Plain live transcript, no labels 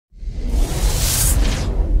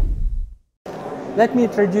Let me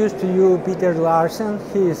introduce to you Peter Larsen.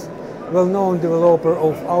 He is well-known developer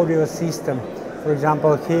of audio system. For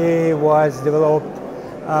example, he was developed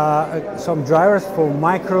some drivers for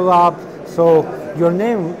Microlab. So your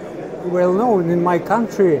name well known in my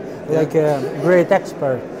country like a great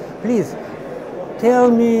expert. Please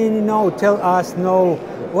tell us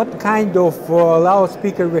what kind of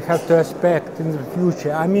loudspeaker we have to expect in the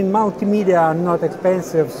future. I mean, multimedia are not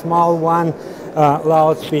expensive, small one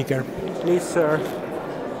loudspeaker. Please, sir.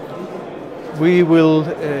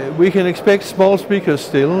 We can expect small speakers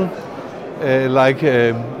still, like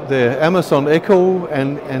the Amazon Echo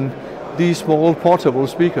and these small portable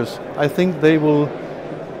speakers. I think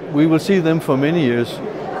we will see them for many years.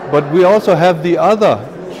 But we also have the other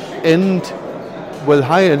end with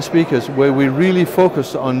high-end speakers where we really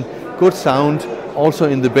focus on good sound also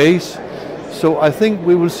in the bass. So I think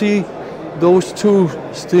we will see those two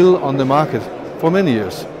still on the market for many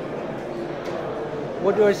years.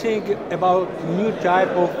 What do you think about new type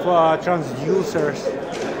of transducers?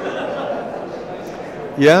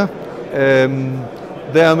 Yeah,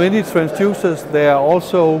 there are many transducers. There are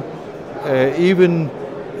also even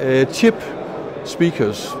chip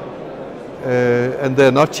speakers. And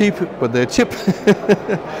they're not cheap, but they're chip.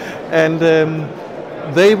 And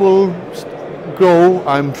they will grow,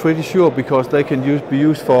 I'm pretty sure, because they can be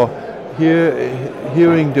used for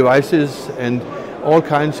hearing devices and all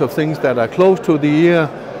kinds of things that are close to the ear.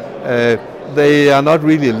 They are not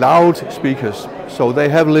really loud speakers, so they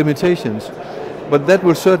have limitations. But that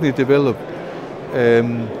will certainly develop.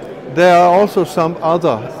 There are also some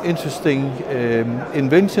other interesting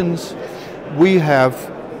inventions.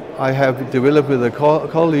 I have developed with a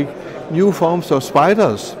colleague new forms of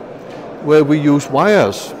spiders where we use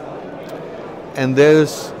wires. And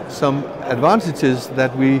there's some advantages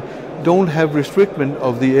that we don't have restriction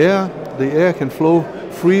of the air. The air can flow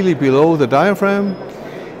freely below the diaphragm.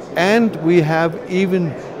 And we have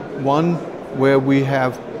even one where we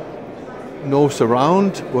have no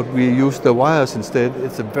surround, but we use the wires instead.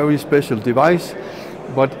 It's a very special device,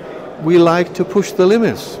 but we like to push the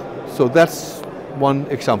limits. So that's one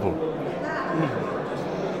example.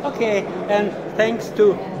 Okay, and thanks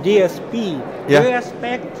to DSP, yeah. Do you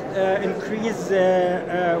expect increase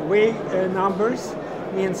way numbers?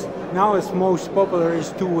 Means now it's most popular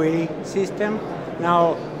is two-way system.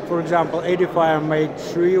 Now, for example, 85 made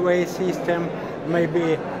three-way system.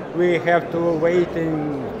 Maybe we have to wait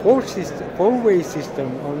in four-way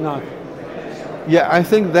system or not? Yeah, I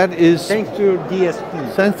think that is... Thanks to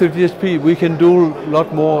DSP. Thanks to DSP, we can do a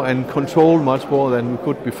lot more and control much more than we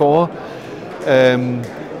could before.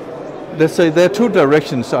 Let's say there are two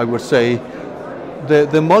directions, I would say.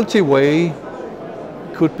 The multi-way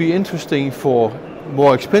could be interesting for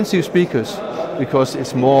more expensive speakers because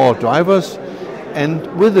it's more drivers. And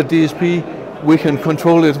with the DSP, we can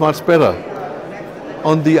control it much better.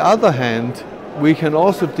 On the other hand, we can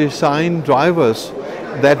also design drivers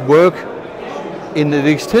that work in an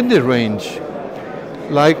extended range,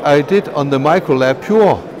 like I did on the Microlab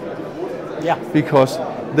Pure. Yeah. Because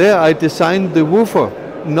there I designed the woofer,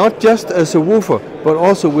 not just as a woofer, but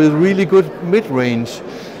also with really good mid-range,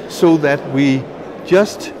 so that we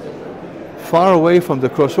just far away from the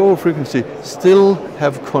crossover frequency still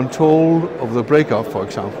have control of the breakup, for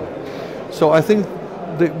example. So I think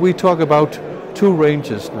that we talk about two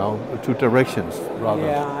ranges now, two directions rather.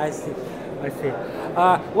 Yeah, I see.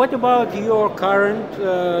 What about your current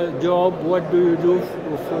job? What do you do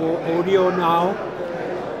for audio now?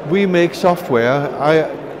 We make software.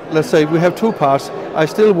 Let's say we have two parts. I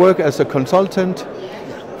still work as a consultant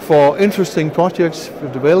for interesting projects for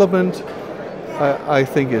development. I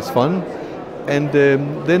think it's fun. And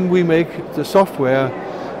then we make the software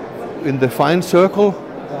in the fine circle.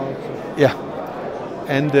 Okay. Yeah.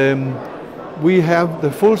 And we have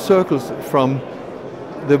the full circles from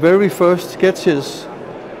the very first sketches,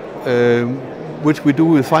 which we do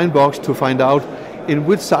with Finebox to find out in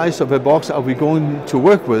which size of a box are we going to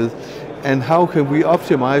work with and how can we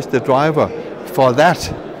optimize the driver for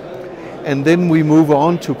that. And then we move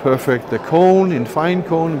on to perfect the cone. In fine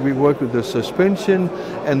cone, we work with the suspension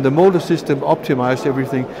and the motor system, optimize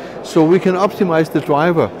everything. So we can optimize the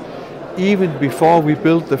driver even before we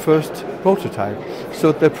build the first prototype.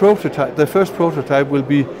 So the first prototype will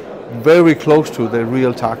be very close to the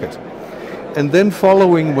real target. And then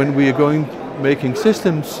following, when we are making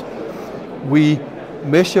systems, we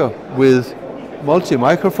measure with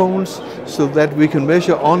multi-microphones so that we can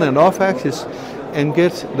measure on and off axis and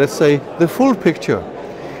get, let's say, the full picture.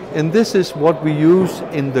 And this is what we use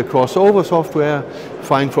in the crossover software,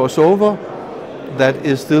 Fine Crossover, that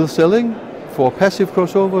is still selling for passive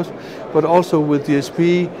crossovers, but also with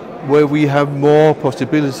DSP where we have more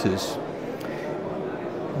possibilities.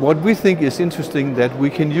 What we think is interesting that we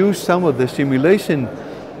can use some of the simulation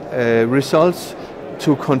results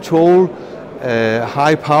to control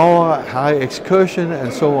high power, high excursion,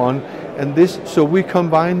 and so on. And this, so we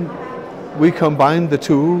combine the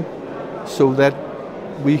two so that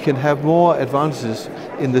we can have more advances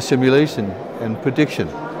in the simulation and prediction.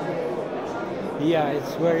 Yeah,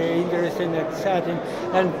 it's very interesting and exciting,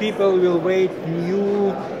 and people will wait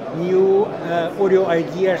new audio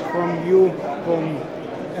ideas from you, from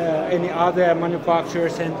any other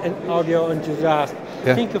manufacturers and audio enthusiasts.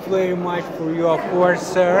 Yeah. Thank you very much for your course,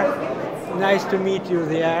 sir. Nice to meet you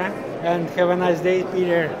there, and have a nice day,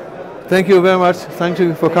 Peter. Thank you very much. Thank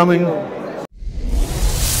you for coming. You.